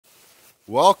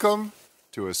Welcome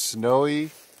to a snowy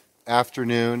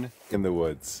afternoon in the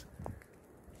woods.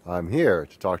 I'm here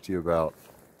to talk to you about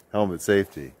helmet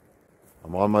safety.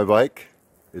 I'm on my bike,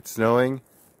 it's snowing,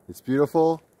 it's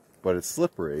beautiful, but it's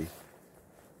slippery.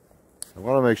 I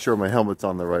want to make sure my helmet's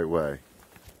on the right way.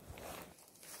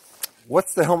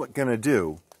 What's the helmet going to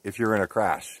do if you're in a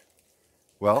crash?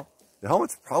 Well, the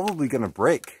helmet's probably going to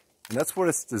break, and that's what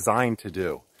it's designed to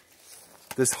do.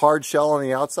 This hard shell on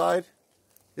the outside,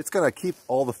 it's going to keep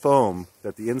all the foam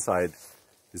that the inside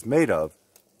is made of.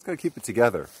 It's going to keep it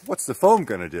together. What's the foam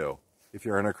going to do if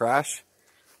you're in a crash?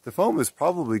 The foam is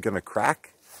probably going to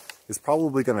crack. It's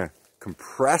probably going to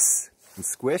compress and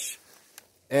squish.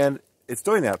 And it's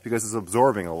doing that because it's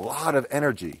absorbing a lot of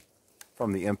energy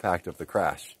from the impact of the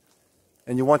crash.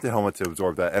 And you want the helmet to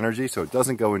absorb that energy so it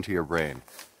doesn't go into your brain.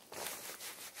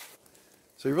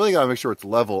 So you really got to make sure it's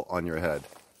level on your head.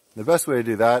 The best way to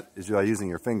do that is by using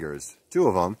your fingers, 2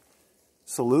 of them,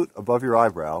 salute above your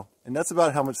eyebrow, and that's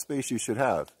about how much space you should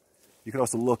have. You can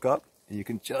also look up, and you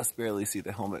can just barely see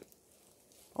the helmet.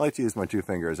 I like to use my 2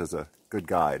 fingers as a good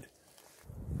guide.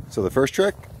 So the first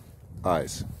trick,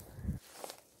 eyes.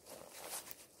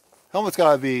 Helmet's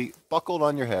got to be buckled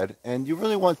on your head, and you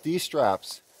really want these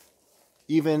straps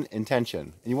even in tension,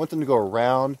 and you want them to go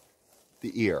around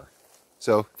the ear.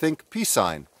 So think peace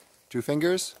sign, 2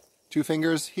 fingers. 2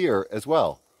 fingers here as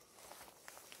well.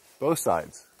 Both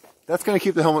sides. That's going to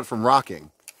keep the helmet from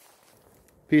rocking.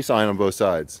 Peace sign on both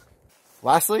sides.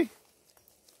 Lastly,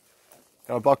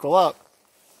 gotta buckle up.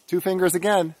 2 fingers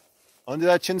again under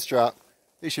that chin strap.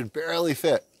 They should barely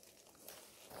fit.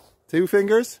 2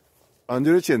 fingers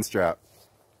under the chin strap.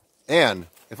 And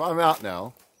if I'm out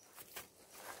now,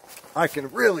 I can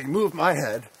really move my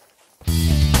head.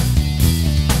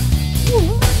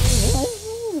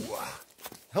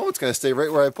 Helmet's going to stay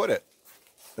right where I put it.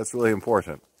 That's really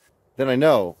important. Then I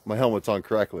know my helmet's on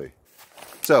correctly.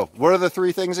 So, what are the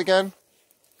 3 things again?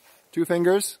 2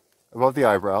 fingers above the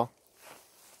eyebrow,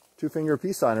 2 finger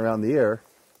peace sign around the ear,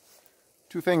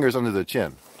 2 fingers under the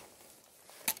chin.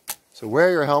 So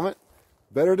wear your helmet.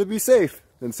 Better to be safe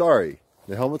than sorry.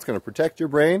 The helmet's going to protect your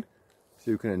brain so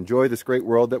you can enjoy this great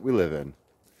world that we live in.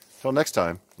 Until next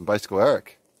time, I'm Bicycle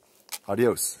Eric.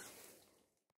 Adios.